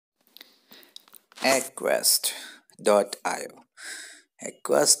Aquest.io.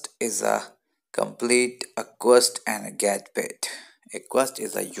 Aquest is a complete a quest and a get paid. Aquest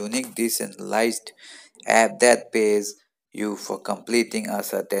is a unique decentralized app that pays you for completing a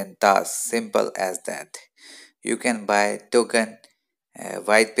certain task. Simple as that. You can buy token.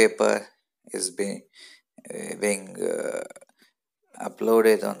 White paper is being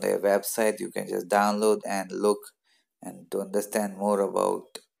uploaded on their website. You can just download and look and to understand more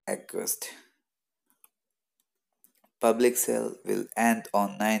about Aquest. Public sale will end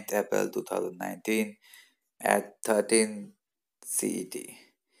on 9th April 2019 at 13 CET.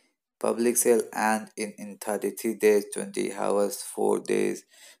 Public sale end in 33 days, 20 hours, 4 days,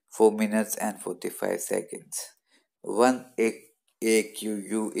 4 minutes and 45 seconds. 1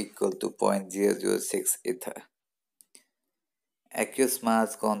 AQU equal to 0.006 Ether.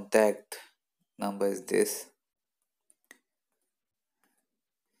 AccuSmart's contact number is this.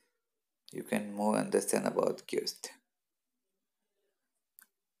 You can more understand about Qst.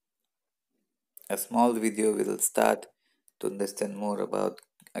 A small video will start to understand more about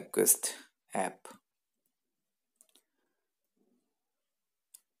Aquest app.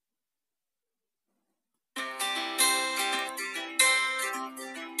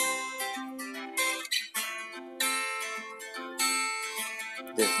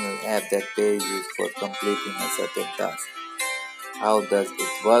 This is an app that pays you for completing a certain task. How does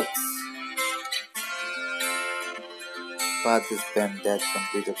it work? Participants that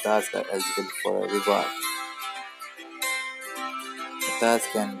complete a task are eligible for a reward. The task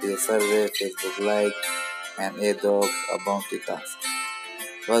can be a survey, Facebook like, an airdrop, a bounty task.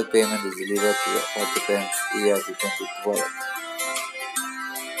 All payment is delivered to the participants' ERC20 wallet.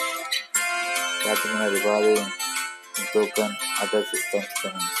 Participants are rewarded in token, other systems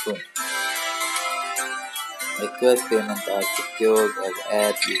coming soon. Request payments are secured as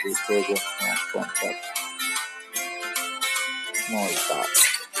app uses Ethereum smart contract. Small task.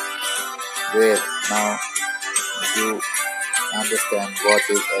 Great. Now you understand what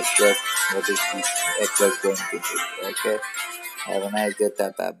is Aquest, what is Aquest going to do. Okay. Have a nice day.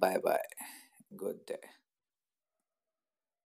 Tata. Bye bye. Good day.